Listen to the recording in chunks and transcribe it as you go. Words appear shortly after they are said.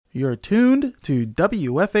You're tuned to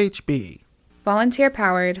WFHB.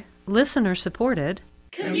 Volunteer-powered, listener-supported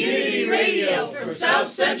community radio for South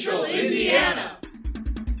Central Indiana.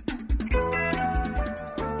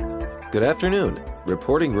 Good afternoon.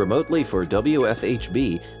 Reporting remotely for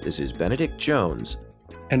WFHB, this is Benedict Jones.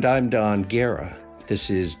 And I'm Don Guerra. This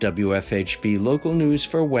is WFHB Local News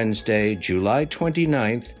for Wednesday, July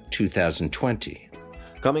 29th, 2020.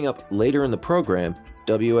 Coming up later in the program,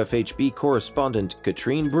 WFHB correspondent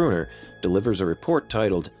Katrine Bruner delivers a report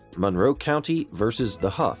titled Monroe County versus the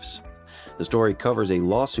Huffs. The story covers a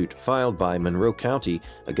lawsuit filed by Monroe County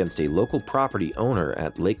against a local property owner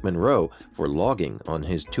at Lake Monroe for logging on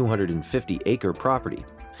his 250-acre property.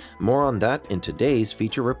 More on that in today's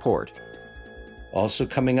feature report. Also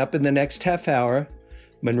coming up in the next half hour,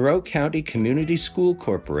 Monroe County Community School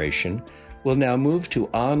Corporation will now move to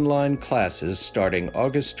online classes starting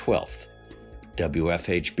August 12th.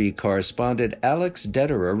 WFHB correspondent Alex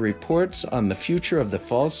Detterer reports on the future of the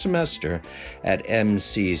fall semester at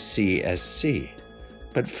MCCSC.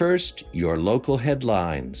 But first, your local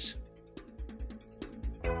headlines.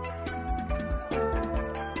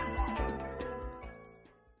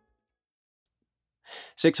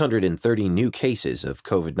 "630 new cases of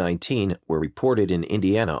COVID-19 were reported in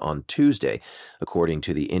Indiana on Tuesday, according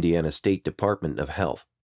to the Indiana State Department of Health.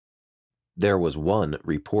 There was one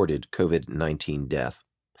reported COVID-19 death.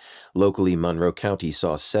 Locally, Monroe County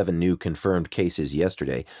saw 7 new confirmed cases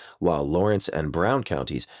yesterday, while Lawrence and Brown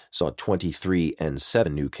counties saw 23 and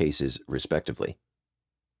 7 new cases, respectively.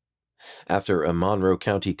 After a Monroe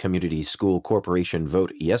County Community School Corporation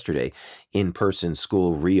vote yesterday, in-person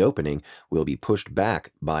school reopening will be pushed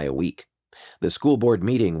back by a week. The school board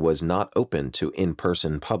meeting was not open to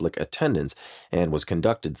in-person public attendance and was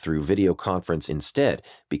conducted through video conference instead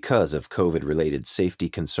because of COVID-related safety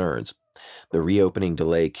concerns. The reopening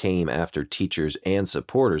delay came after teachers and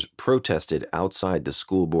supporters protested outside the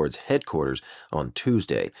school board's headquarters on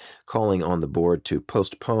Tuesday, calling on the board to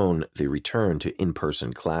postpone the return to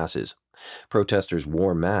in-person classes. Protesters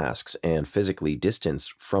wore masks and physically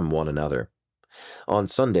distanced from one another. On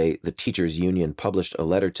Sunday, the teachers' union published a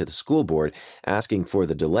letter to the school board asking for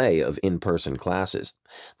the delay of in-person classes.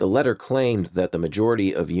 The letter claimed that the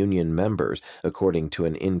majority of union members, according to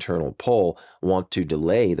an internal poll, want to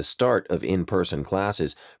delay the start of in-person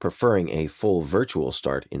classes, preferring a full virtual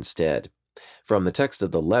start instead. From the text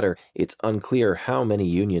of the letter, it's unclear how many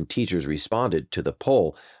union teachers responded to the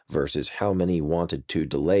poll versus how many wanted to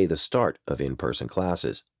delay the start of in-person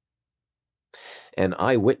classes. An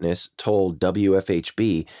eyewitness told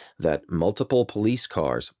WFHB that multiple police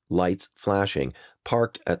cars, lights flashing,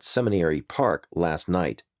 parked at Seminary Park last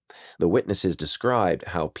night. The witnesses described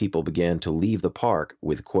how people began to leave the park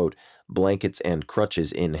with, quote, blankets and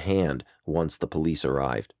crutches in hand once the police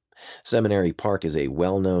arrived. Seminary Park is a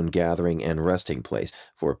well-known gathering and resting place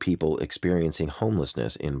for people experiencing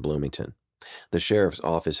homelessness in Bloomington. The sheriff's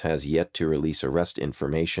office has yet to release arrest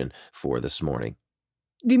information for this morning.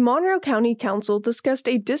 The Monroe County Council discussed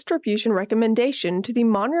a distribution recommendation to the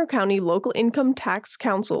Monroe County Local Income Tax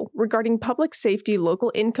Council regarding public safety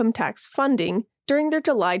local income tax funding during their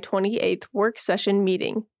July 28th work session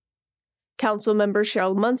meeting. Council member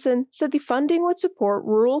Cheryl Munson said the funding would support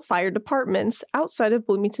rural fire departments outside of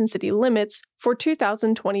Bloomington city limits for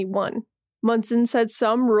 2021. Munson said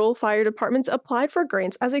some rural fire departments applied for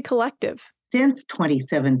grants as a collective. Since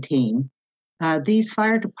 2017, these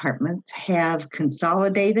fire departments have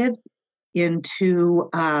consolidated into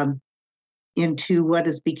what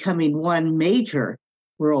is becoming one major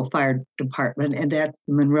rural fire department, and that's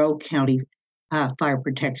the Monroe County Fire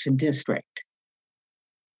Protection District.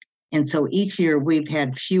 And so each year we've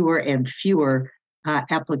had fewer and fewer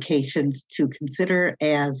applications to consider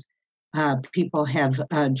as people have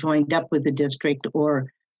joined up with the district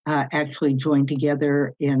or actually joined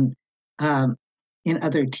together in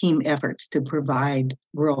other team efforts to provide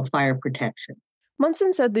rural fire protection.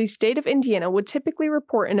 Munson said the state of Indiana would typically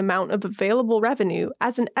report an amount of available revenue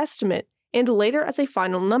as an estimate and later as a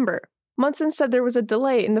final number. Munson said there was a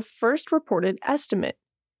delay in the first reported estimate.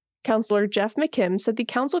 Councilor Jeff McKim said the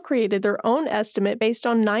council created their own estimate based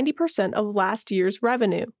on 90% of last year's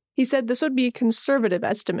revenue. He said this would be a conservative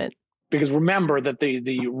estimate. Because remember that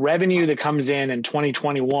the revenue that comes in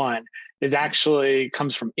 2021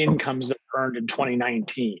 comes from incomes that were earned in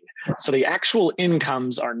 2019. So the actual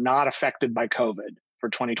incomes are not affected by COVID for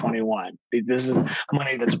 2021. This is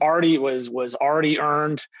money that's already was already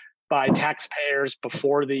earned by taxpayers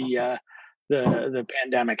before the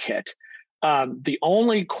pandemic hit. The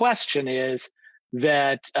only question is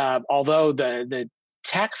that although the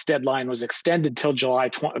tax deadline was extended till July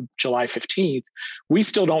 15th, we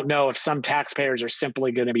still don't know if some taxpayers are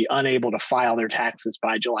simply going to be unable to file their taxes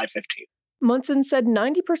by July 15th. Munson said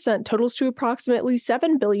 90% totals to approximately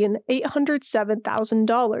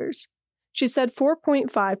 $7,807,000. She said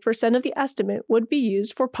 4.5% of the estimate would be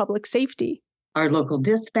used for public safety. Our local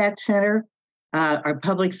dispatch center, our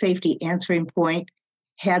public safety answering point,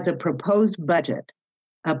 has a proposed budget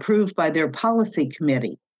approved by their policy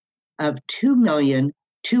committee of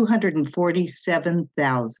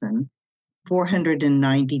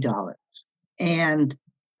 $2,247,490. And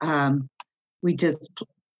we just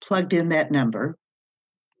plugged in that number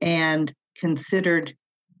and considered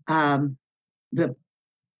an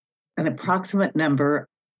approximate number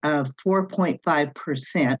of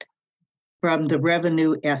 4.5% from the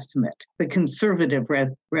revenue estimate, the conservative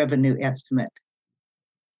revenue estimate.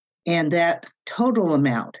 And that total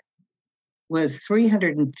amount was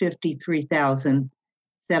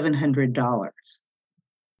 $353,700.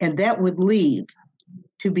 And that would leave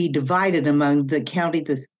to be divided among the county,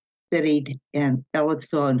 the city, and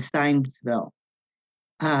Ellettsville and Steinsville,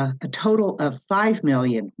 a total of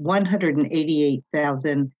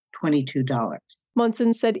 $5,188,022.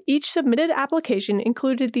 Munson said each submitted application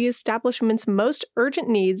included the establishment's most urgent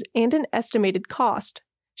needs and an estimated cost.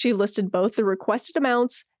 She listed both the requested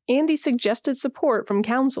amounts and the suggested support from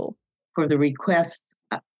council. For the requests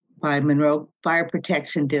by Monroe Fire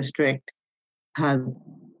Protection District,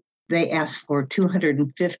 they asked for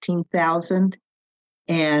 $215,000,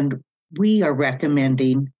 and we are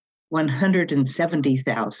recommending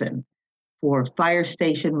 $170,000 for fire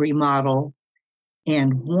station remodel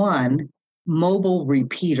and one mobile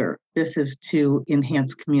repeater. This is to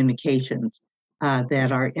enhance communications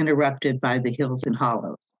that are interrupted by the hills and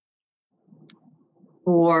hollows.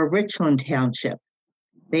 For Richland Township,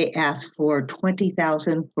 they asked for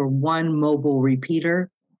 $20,000 for one mobile repeater,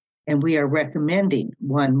 and we are recommending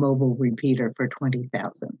one mobile repeater for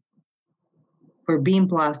 $20,000. For Bean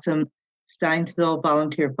Blossom Steinsville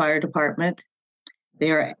Volunteer Fire Department,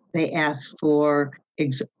 they asked for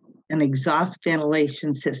an exhaust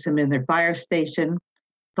ventilation system in their fire station,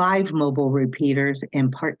 5 mobile repeaters,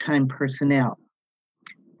 and part-time personnel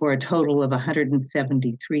for a total of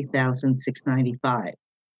 $173,695.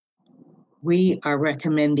 We are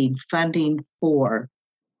recommending funding for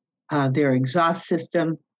their exhaust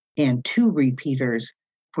system and 2 repeaters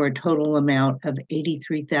for a total amount of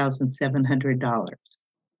 $83,700.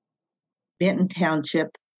 Benton Township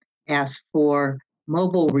asked for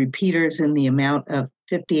mobile repeaters in the amount of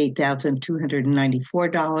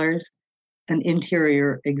 $58,294, an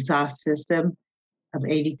interior exhaust system of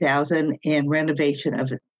 $80,000, and renovation of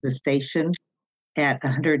the station at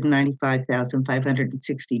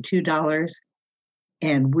 $195,562.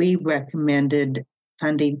 And we recommended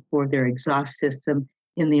funding for their exhaust system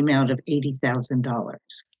in the amount of $80,000.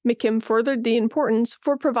 McKim furthered the importance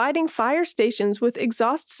for providing fire stations with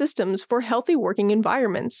exhaust systems for healthy working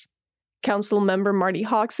environments. Council member Marty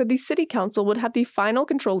Hawk said the City Council would have the final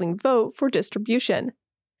controlling vote for distribution.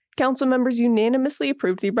 Council members unanimously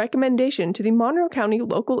approved the recommendation to the Monroe County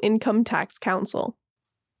Local Income Tax Council.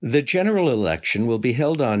 The general election will be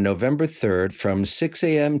held on November 3rd from 6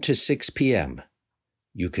 a.m. to 6 p.m.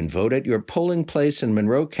 You can vote at your polling place in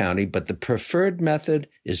Monroe County, but the preferred method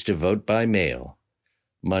is to vote by mail.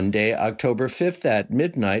 Monday, October 5th at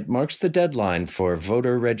midnight marks the deadline for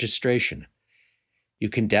voter registration. You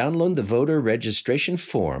can download the voter registration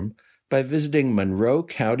form by visiting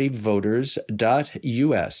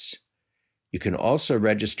monroecountyvoters.us. You can also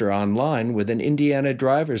register online with an Indiana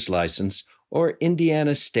driver's license or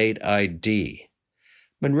Indiana state ID.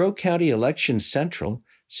 Monroe County Election Central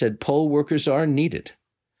said poll workers are needed.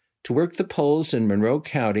 To work the polls in Monroe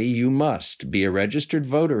County, you must be a registered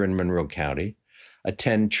voter in Monroe County,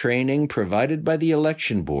 attend training provided by the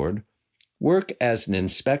election board, work as an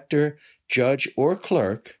inspector, judge, or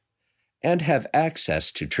clerk, and have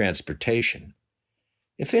access to transportation.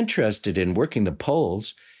 If interested in working the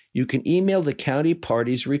polls, you can email the county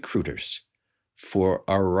party's recruiters. For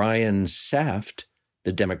Orion Saft,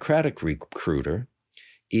 the Democratic recruiter,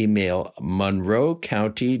 email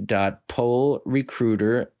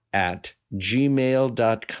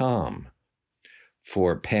monroecounty.pollrecruiter@gmail.com.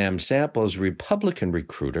 For Pam Samples, Republican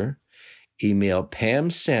recruiter, email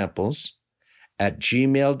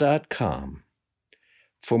pamsamples@gmail.com.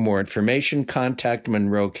 For more information, contact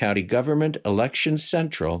Monroe County Government Elections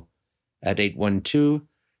Central at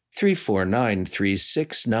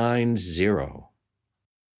 812-349-3690.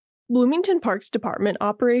 Bloomington Parks Department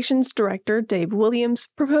Operations Director Dave Williams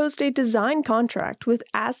proposed a design contract with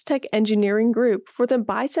Aztec Engineering Group for the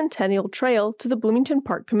Bicentennial Trail to the Bloomington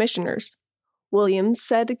Park Commissioners. Williams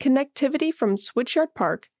said connectivity from Switchyard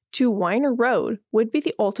Park to Weiner Road would be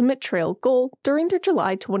the ultimate trail goal during their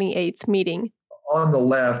July 28th meeting. On the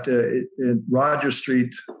left, in Roger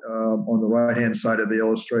Street, on the right-hand side of the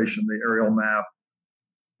illustration, the aerial map,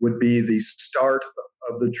 would be the start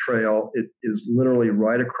of the trail. It is literally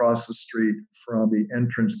right across the street from the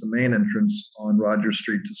main entrance on Roger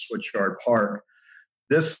Street to Switchyard Park.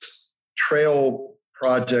 This trail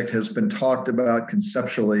project has been talked about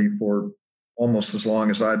conceptually for almost as long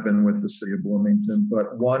as I've been with the city of Bloomington,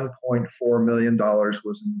 but $1.4 million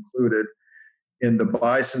was included in the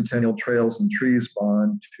Bicentennial Trails and Trees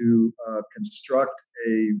Bond to construct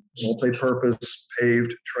a multi-purpose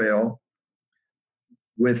paved trail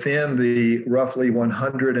within the roughly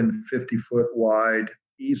 150-foot wide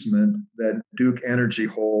easement that Duke Energy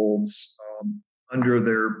holds under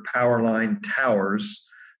their power line towers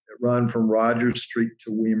that run from Rogers Street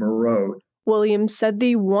to Weimer Road. Williams said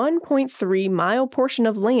the 1.3-mile portion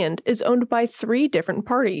of land is owned by 3 different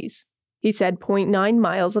parties. He said 0.9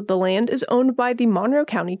 miles of the land is owned by the Monroe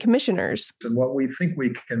County Commissioners. And what we think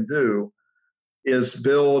we can do is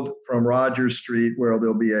build from Rogers Street, where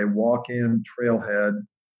there'll be a walk-in trailhead,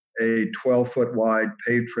 a 12-foot wide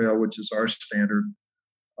paved trail, which is our standard,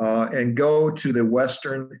 and go to the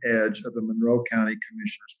western edge of the Monroe County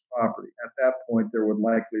Commissioner's property. At that point, there would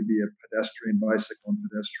likely be a pedestrian, bicycle, and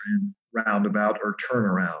pedestrian roundabout or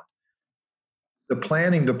turnaround. The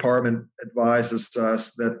planning department advises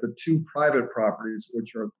us that the 2 private properties,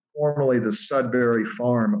 which are formerly the Sudbury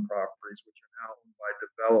Farm properties, which are now owned by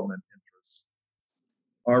development interests,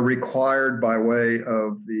 are required by way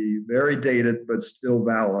of the very dated but still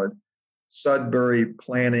valid Sudbury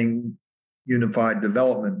Planning Unified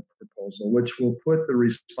Development Proposal, which will put the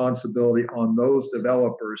responsibility on those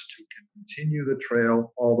developers to continue the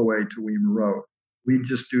trail all the way to Weimer Road. We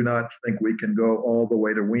just do not think we can go all the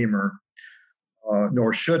way to Weimer,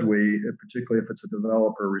 nor should we, particularly if it's a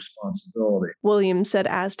developer responsibility. Williams said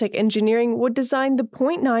Aztec Engineering would design the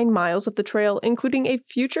 0.9 miles of the trail, including a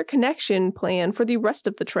future connection plan for the rest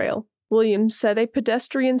of the trail. Williams said a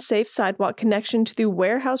pedestrian-safe sidewalk connection to the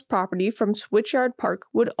warehouse property from Switchyard Park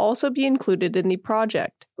would also be included in the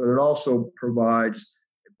project. But it also provides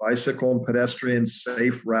a bicycle and pedestrian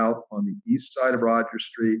safe route on the east side of Rogers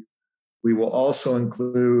Street. We will also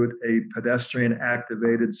include a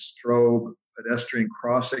pedestrian-activated strobe pedestrian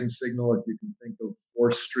crossing signal, if you can think of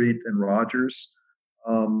 4th Street and Rogers,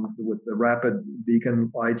 with the rapid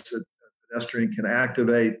beacon lights that a pedestrian can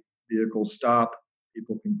activate, vehicles stop,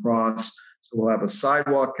 people can cross. So we'll have a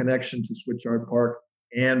sidewalk connection to Switchyard Park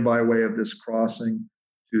and by way of this crossing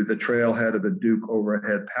to the trailhead of the Duke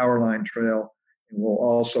Overhead Power Line Trail. And we'll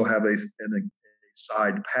also have a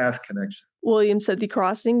side path connection. Williams said the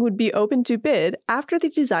crossing would be open to bid after the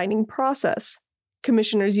designing process.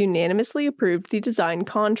 Commissioners unanimously approved the design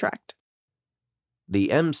contract. The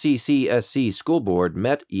MCCSC School Board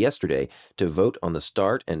met yesterday to vote on the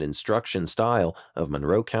start and instruction style of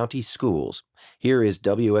Monroe County schools. Here is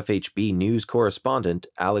WFHB News correspondent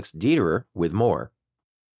Alex Dieterer with more.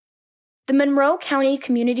 The Monroe County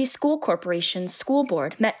Community School Corporation School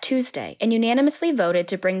Board met Tuesday and unanimously voted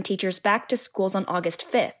to bring teachers back to schools on August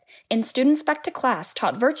 5th and students back to class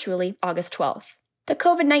taught virtually August 12th. The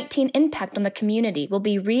COVID-19 impact on the community will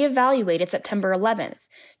be reevaluated September 11th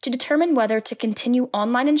to determine whether to continue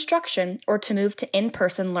online instruction or to move to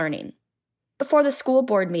in-person learning. Before the school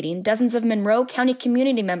board meeting, dozens of Monroe County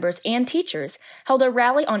community members and teachers held a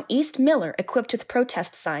rally on East Miller equipped with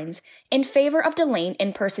protest signs in favor of delaying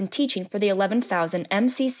in-person teaching for the 11,000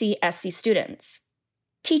 MCCSC students.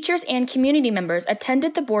 Teachers and community members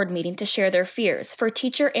attended the board meeting to share their fears for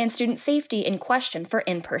teacher and student safety in question for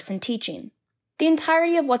in-person teaching. The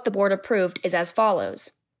entirety of what the board approved is as follows.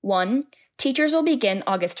 1. Teachers will begin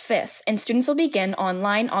August 5th, and students will begin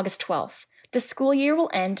online August 12th. The school year will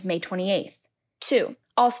end May 28th. 2.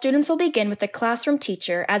 All students will begin with a classroom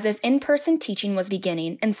teacher as if in-person teaching was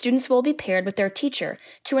beginning, and students will be paired with their teacher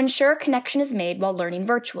to ensure connection is made while learning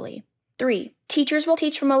virtually. 3. Teachers will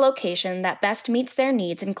teach from a location that best meets their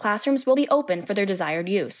needs, and classrooms will be open for their desired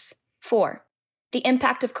use. 4. The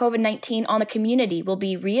impact of COVID-19 on the community will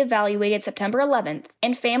be reevaluated September 11th,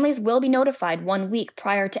 and families will be notified 1 week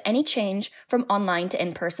prior to any change from online to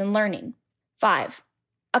in-person learning. 5.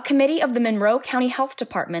 A committee of the Monroe County Health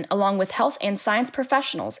Department, along with health and science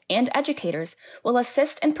professionals and educators, will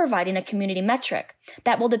assist in providing a community metric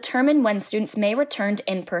that will determine when students may return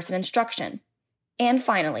to in-person instruction. And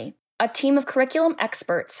finally, a team of curriculum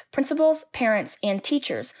experts, principals, parents, and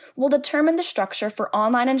teachers will determine the structure for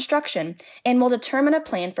online instruction and will determine a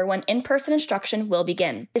plan for when in-person instruction will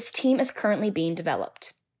begin. This team is currently being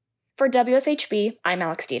developed. For WFHB, I'm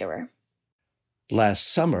Alex Dieterer.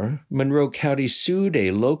 Last summer, Monroe County sued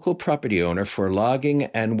a local property owner for logging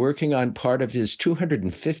and working on part of his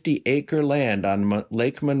 250-acre land on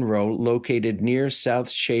Lake Monroe located near South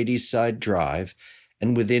Shadyside Drive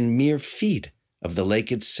and within mere feet of the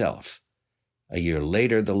lake itself. A year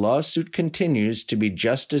later, the lawsuit continues to be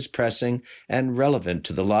just as pressing and relevant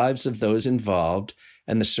to the lives of those involved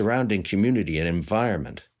and the surrounding community and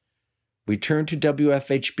environment. We turn to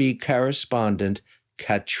WFHB correspondent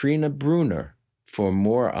Katrina Bruner for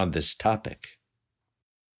more on this topic.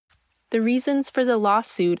 The reasons for the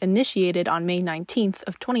lawsuit initiated on May 19th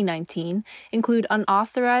of 2019 include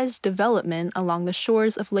unauthorized development along the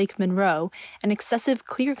shores of Lake Monroe and excessive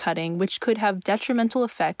clear-cutting, which could have detrimental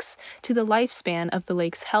effects to the lifespan of the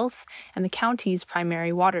lake's health and the county's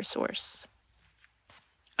primary water source.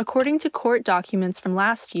 According to court documents from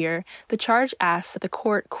last year, the charge asks that the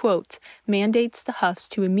court, quote, mandates the Huffs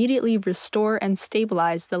to immediately restore and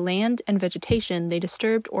stabilize the land and vegetation they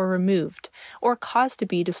disturbed or removed, or caused to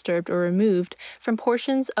be disturbed or removed from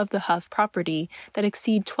portions of the Huff property that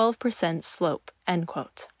exceed 12% slope, end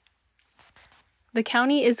quote. The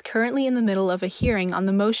county is currently in the middle of a hearing on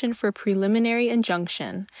the motion for a preliminary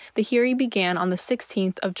injunction. The hearing began on the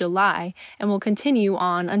 16th of July and will continue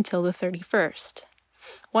on until the 31st.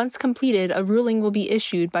 Once completed, a ruling will be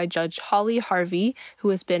issued by Judge Holly Harvey, who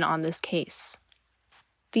has been on this case.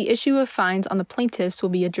 The issue of fines on the plaintiffs will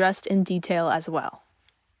be addressed in detail as well.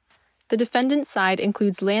 The defendant's side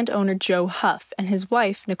includes landowner Joe Huff and his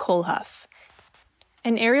wife, Nicole Huff.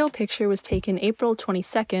 An aerial picture was taken April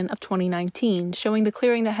 22nd of 2019, showing the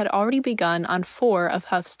clearing that had already begun on 4 of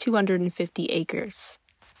Huff's 250 acres.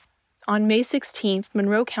 On May 16th,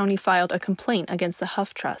 Monroe County filed a complaint against the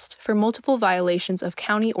Huff Trust for multiple violations of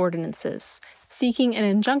county ordinances, seeking an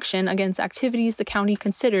injunction against activities the county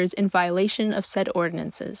considers in violation of said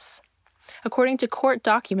ordinances. According to court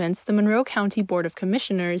documents, the Monroe County Board of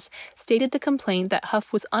Commissioners stated the complaint that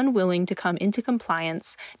Huff was unwilling to come into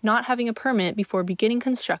compliance, not having a permit before beginning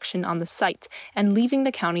construction on the site, and leaving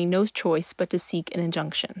the county no choice but to seek an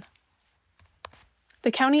injunction. The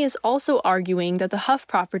county is also arguing that the Huff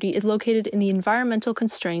property is located in the Environmental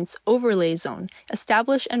Constraints Overlay Zone,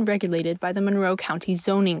 established and regulated by the Monroe County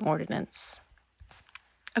Zoning Ordinance.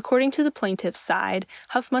 According to the plaintiff's side,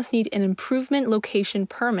 Huff must need an improvement location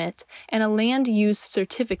permit and a land use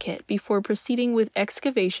certificate before proceeding with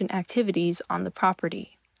excavation activities on the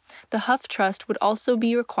property. The Huff Trust would also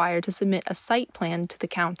be required to submit a site plan to the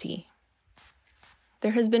county.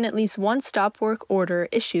 There has been at least one stop work order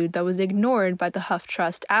issued that was ignored by the Huff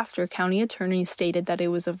Trust after county attorneys stated that it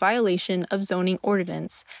was a violation of zoning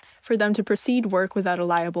ordinance for them to proceed work without a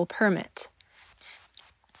liable permit.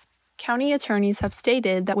 County attorneys have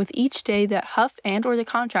stated that with each day that Huff and or the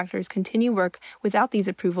contractors continue work without these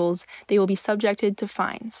approvals, they will be subjected to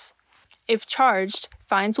fines. If charged,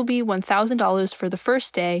 fines will be $1,000 for the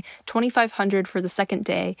first day, $2,500 for the second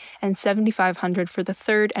day, and $7,500 for the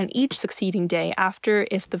third and each succeeding day after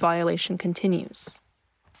if the violation continues.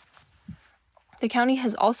 The county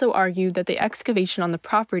has also argued that the excavation on the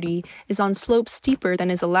property is on slopes steeper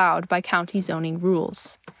than is allowed by county zoning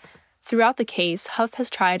rules. Throughout the case, Huff has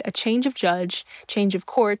tried a change of judge, change of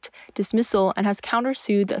court, dismissal, and has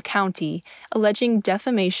countersued the county, alleging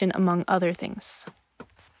defamation among other things.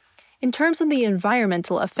 In terms of the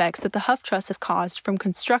environmental effects that the Huff Trust has caused from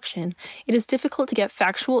construction, it is difficult to get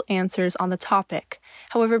factual answers on the topic.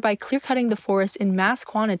 However, by clear-cutting the forest in mass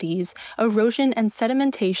quantities, erosion and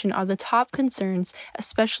sedimentation are the top concerns,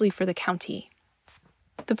 especially for the county.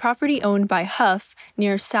 The property owned by Huff,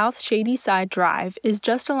 near South Shadyside Drive, is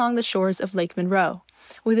just along the shores of Lake Monroe.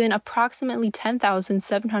 Within approximately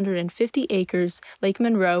 10,750 acres, Lake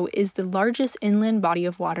Monroe is the largest inland body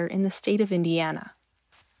of water in the state of Indiana.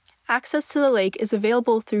 Access to the lake is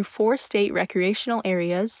available through 4 state recreational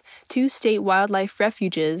areas, 2 state wildlife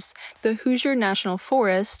refuges, the Hoosier National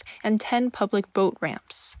Forest, and 10 public boat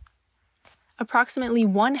ramps. Approximately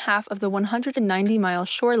 1/2 of the 190-mile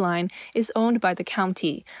shoreline is owned by the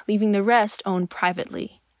county, leaving the rest owned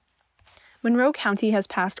privately. Monroe County has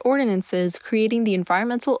passed ordinances creating the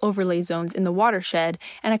environmental overlay zones in the watershed,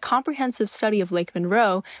 and a comprehensive study of Lake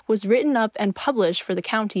Monroe was written up and published for the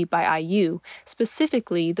county by IU,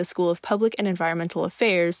 specifically the School of Public and Environmental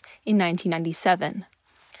Affairs, in 1997.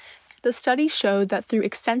 The study showed that through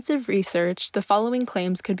extensive research, the following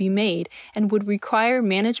claims could be made and would require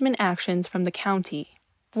management actions from the county.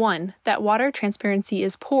 1. That water transparency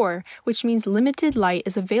is poor, which means limited light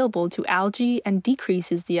is available to algae and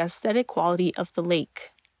decreases the aesthetic quality of the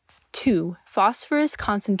lake. 2. Phosphorus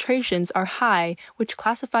concentrations are high, which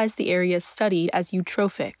classifies the area studied as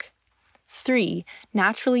eutrophic. 3.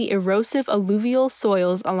 Naturally erosive alluvial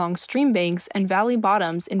soils along stream banks and valley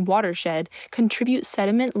bottoms in watershed contribute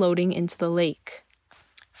sediment loading into the lake.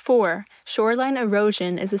 4. Shoreline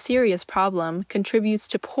erosion is a serious problem, contributes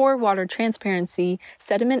to poor water transparency,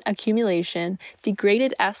 sediment accumulation,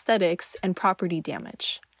 degraded aesthetics, and property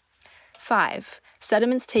damage. 5.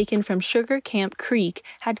 Sediments taken from Sugar Camp Creek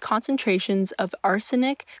had concentrations of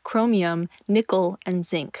arsenic, chromium, nickel, and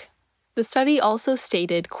zinc. The study also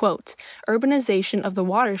stated, quote, urbanization of the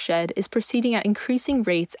watershed is proceeding at increasing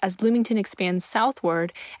rates as Bloomington expands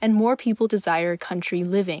southward and more people desire country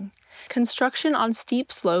living. Construction on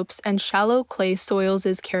steep slopes and shallow clay soils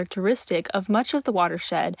is characteristic of much of the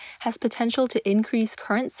watershed, has potential to increase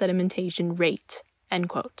current sedimentation rate, end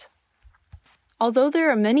quote. Although there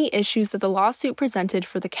are many issues that the lawsuit presented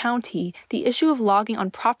for the county, the issue of logging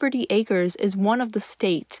on property acres is one of the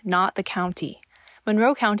state, not the county.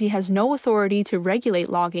 Monroe County has no authority to regulate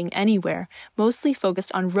logging anywhere, mostly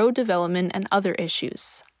focused on road development and other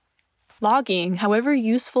issues. Logging, however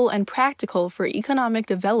useful and practical for economic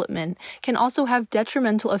development, can also have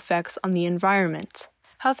detrimental effects on the environment.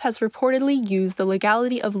 Huff has reportedly used the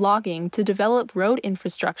legality of logging to develop road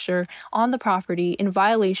infrastructure on the property in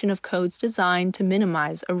violation of codes designed to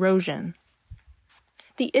minimize erosion.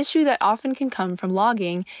 The issue that often can come from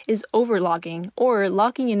logging is overlogging, or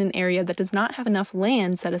logging in an area that does not have enough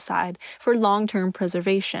land set aside for long-term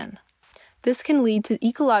preservation. This can lead to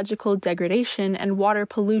ecological degradation and water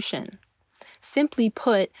pollution. Simply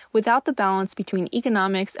put, without the balance between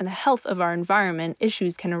economics and the health of our environment,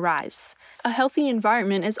 issues can arise. A healthy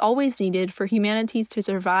environment is always needed for humanity to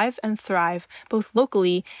survive and thrive, both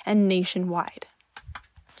locally and nationwide.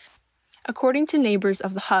 According to neighbors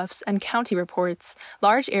of the Huffs and county reports,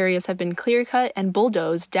 large areas have been clear-cut and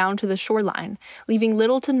bulldozed down to the shoreline, leaving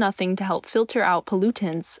little to nothing to help filter out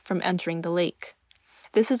pollutants from entering the lake.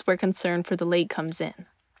 This is where concern for the lake comes in.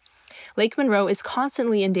 Lake Monroe is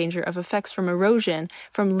constantly in danger of effects from erosion,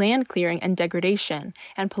 from land clearing and degradation,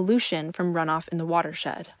 and pollution from runoff in the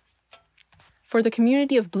watershed. For the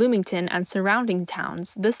community of Bloomington and surrounding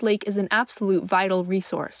towns, this lake is an absolute vital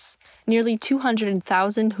resource. Nearly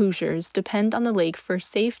 200,000 Hoosiers depend on the lake for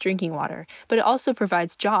safe drinking water, but it also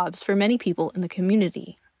provides jobs for many people in the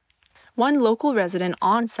community. One local resident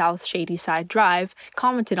on South Shadyside Drive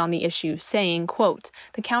commented on the issue, saying, quote,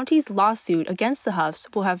 the county's lawsuit against the Huffs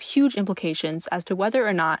will have huge implications as to whether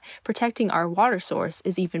or not protecting our water source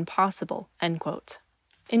is even possible, end quote.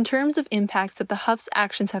 In terms of impacts that the Huffs'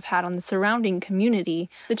 actions have had on the surrounding community,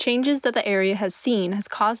 the changes that the area has seen has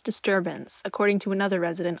caused disturbance, according to another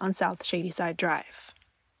resident on South Shadyside Drive.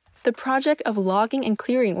 The project of logging and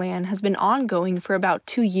clearing land has been ongoing for about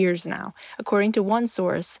 2 years now, according to one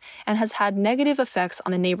source, and has had negative effects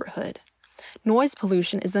on the neighborhood. Noise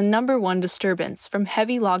pollution is the number one disturbance from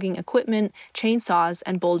heavy logging equipment, chainsaws,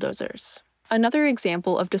 and bulldozers. Another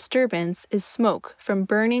example of disturbance is smoke from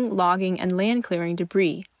burning, logging, and land clearing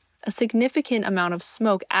debris. A significant amount of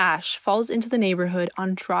smoke ash falls into the neighborhood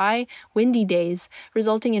on dry, windy days,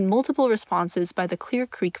 resulting in multiple responses by the Clear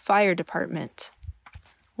Creek Fire Department.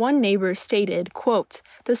 One neighbor stated, quote,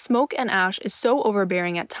 the smoke and ash is so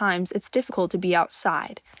overbearing at times it's difficult to be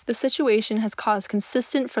outside. The situation has caused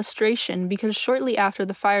consistent frustration because shortly after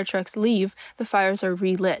the fire trucks leave, the fires are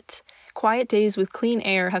relit. Quiet days with clean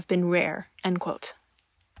air have been rare, end quote.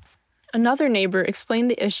 Another neighbor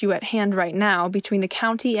explained the issue at hand right now between the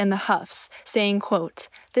county and the Huffs, saying, quote,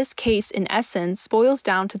 this case, in essence, boils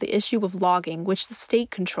down to the issue of logging, which the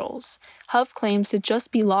state controls. Huff claims to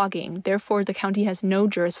just be logging, therefore the county has no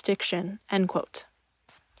jurisdiction, end quote.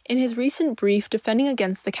 In his recent brief defending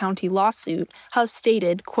against the county lawsuit, Huff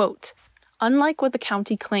stated, quote, unlike what the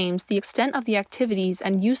county claims, the extent of the activities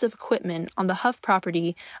and use of equipment on the Huff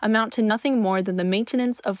property amount to nothing more than the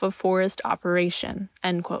maintenance of a forest operation,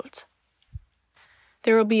 end quote.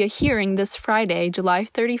 There will be a hearing this Friday, July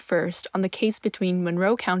 31st, on the case between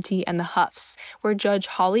Monroe County and the Huffs, where Judge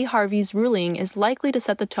Holly Harvey's ruling is likely to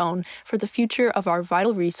set the tone for the future of our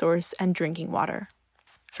vital resource and drinking water.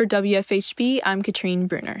 For WFHB, I'm Katrine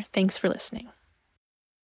Bruner. Thanks for listening.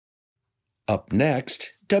 Up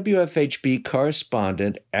next, WFHB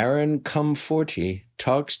correspondent Aaron Comforti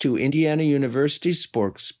talks to Indiana University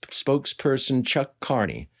spokesperson Chuck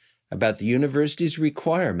Carney about the university's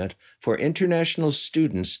requirement for international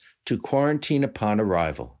students to quarantine upon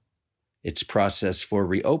arrival, its process for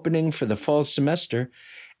reopening for the fall semester,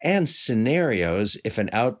 and scenarios if an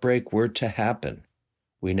outbreak were to happen.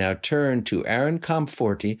 We now turn to Aaron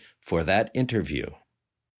Comforti for that interview.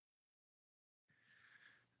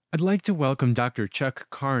 I'd like to welcome Dr. Chuck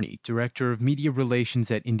Carney, Director of Media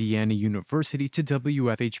Relations at Indiana University, to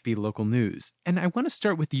WFHB Local News. And I want to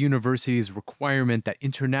start with the university's requirement that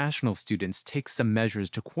international students take some measures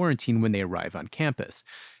to quarantine when they arrive on campus.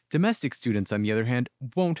 Domestic students, on the other hand,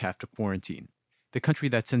 won't have to quarantine. The country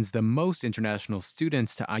that sends the most international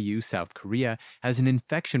students to IU, South Korea, has an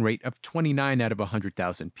infection rate of 29 out of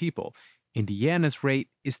 100,000 people. Indiana's rate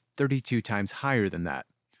is 32 times higher than that.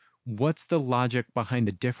 What's the logic behind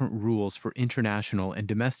the different rules for international and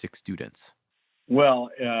domestic students?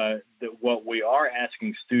 Well, what we are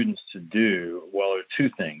asking students to do, well, are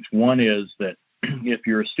two things. One is that if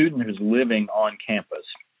you're a student who's living on campus,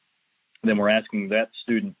 then we're asking that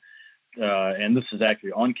student, and this is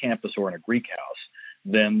actually on campus or in a Greek house,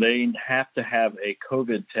 then they have to have a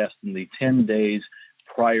COVID test in the 10 days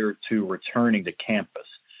prior to returning to campus.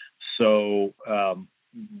 So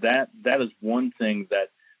that is one thing that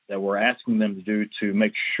we're asking them to do to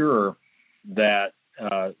make sure that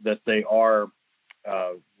they are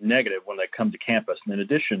negative when they come to campus. And in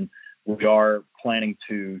addition, we are planning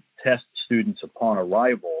to test students upon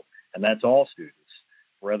arrival, and that's all students,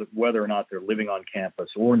 whether or not they're living on campus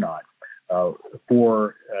or not,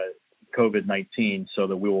 for COVID-19, so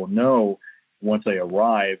that we will know once they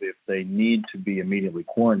arrive if they need to be immediately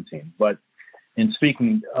quarantined. But in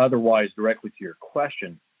speaking otherwise directly to your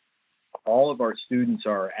question, all of our students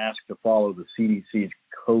are asked to follow the CDC's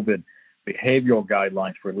COVID behavioral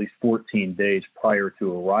guidelines for at least 14 days prior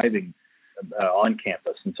to arriving on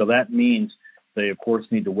campus. And so that means they, of course,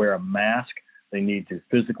 need to wear a mask. They need to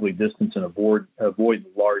physically distance and avoid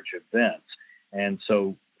large events. And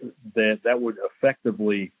so that would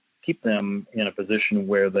effectively keep them in a position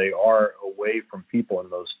where they are away from people in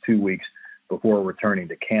those 2 weeks before returning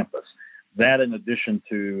to campus. That, in addition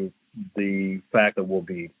to the fact that we'll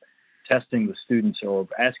be testing the students or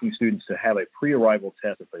asking students to have a pre-arrival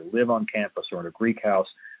test if they live on campus or in a Greek house,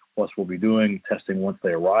 plus we'll be doing testing once they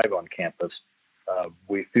arrive on campus.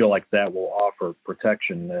 We feel like that will offer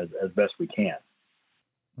protection as best we can.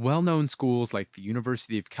 Well-known schools like the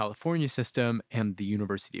University of California System and the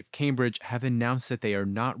University of Cambridge have announced that they are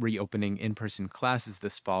not reopening in-person classes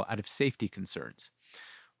this fall out of safety concerns.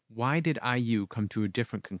 Why did IU come to a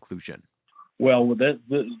different conclusion? Well, this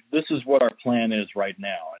is what our plan is right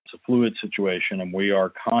now. It's a fluid situation, and we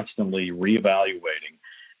are constantly reevaluating.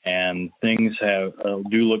 And things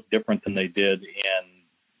do look different than they did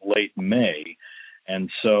in late May,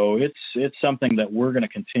 and so it's something that we're going to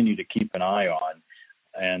continue to keep an eye on.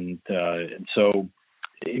 And so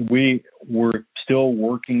we're still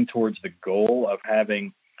working towards the goal of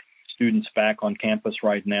having students back on campus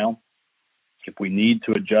right now. If we need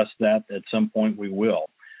to adjust that at some point, we will.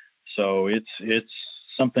 So it's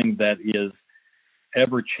something that is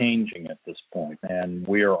ever changing at this point, and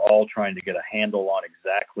we are all trying to get a handle on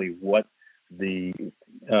exactly what the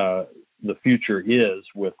future is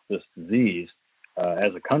with this disease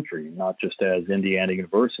as a country, not just as Indiana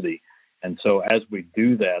University. And so as we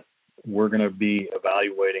do that, we're going to be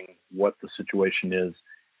evaluating what the situation is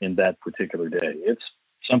in that particular day. It's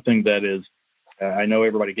something that is, I know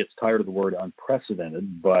everybody gets tired of the word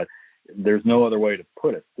unprecedented, but there's no other way to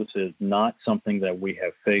put it. This is not something that we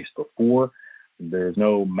have faced before. There's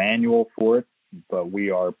no manual for it, but we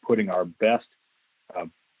are putting our best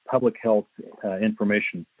public health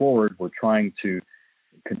information forward. We're trying to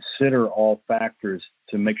consider all factors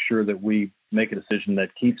to make sure that we make a decision that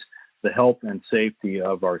keeps the health and safety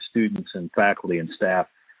of our students and faculty and staff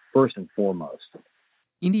first and foremost.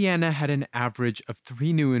 Indiana had an average of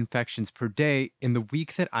 3 new infections per day in the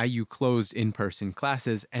week that IU closed in-person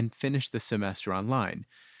classes and finished the semester online.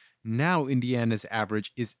 Now Indiana's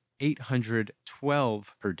average is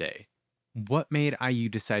 812 per day. What made IU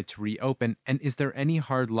decide to reopen, and is there any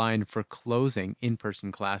hard line for closing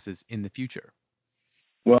in-person classes in the future?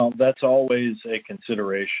 Well, that's always a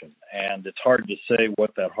consideration, and it's hard to say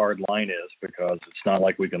what that hard line is because it's not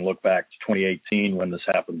like we can look back to 2018 when this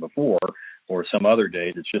happened before or some other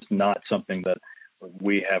date. It's just not something that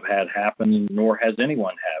we have had happen, nor has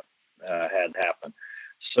anyone had happen.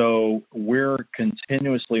 So we're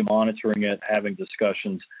continuously monitoring it, having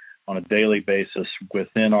discussions on a daily basis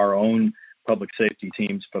within our own public safety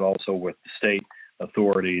teams, but also with the state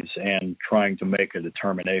authorities, and trying to make a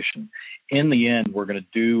determination. In the end, we're going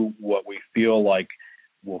to do what we feel like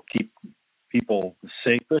will keep people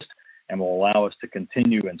safest and will allow us to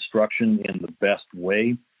continue instruction in the best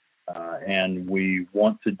way. And we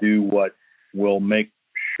want to do what will make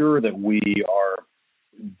sure that we are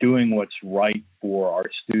doing what's right for our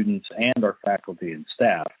students and our faculty and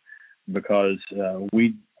staff, because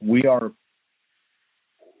we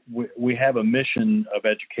have a mission of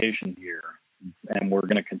education here and we're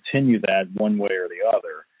going to continue that one way or the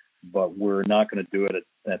other, but we're not going to do it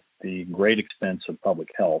at the great expense of public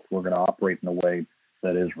health. We're going to operate in a way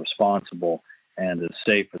that is responsible and as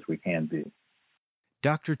safe as we can be.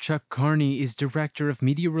 Dr. Chuck Carney is Director of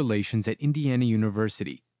Media Relations at Indiana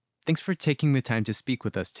University. Thanks for taking the time to speak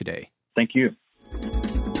with us today. Thank you.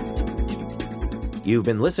 You've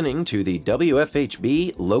been listening to the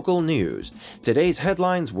WFHB Local News. Today's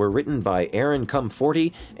headlines were written by Aaron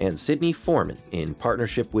Comforti and Sydney Foreman in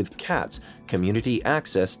partnership with CATS, Community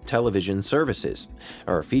Access Television Services.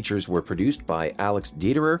 Our features were produced by Alex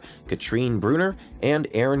Dieterer, Katrine Bruner, and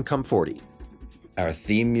Aaron Comforti. Our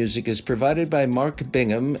theme music is provided by Mark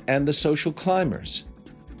Bingham and the Social Climbers.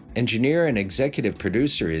 Engineer and executive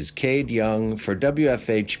producer is Cade Young. For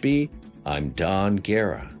WFHB, I'm Don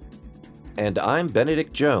Guerra. And I'm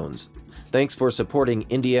Benedict Jones. Thanks for supporting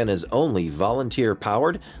Indiana's only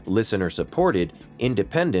volunteer-powered, listener-supported,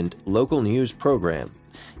 independent local news program.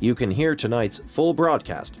 You can hear tonight's full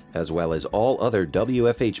broadcast, as well as all other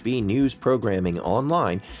WFHB news programming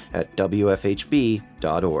online at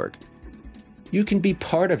wfhb.org. You can be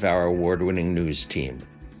part of our award-winning news team.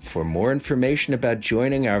 For more information about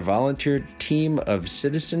joining our volunteer team of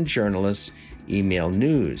citizen journalists, email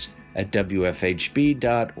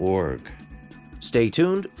news@wfhb.org. Stay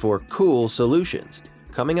tuned for Cool Solutions,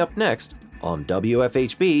 coming up next on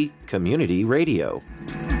WFHB Community Radio.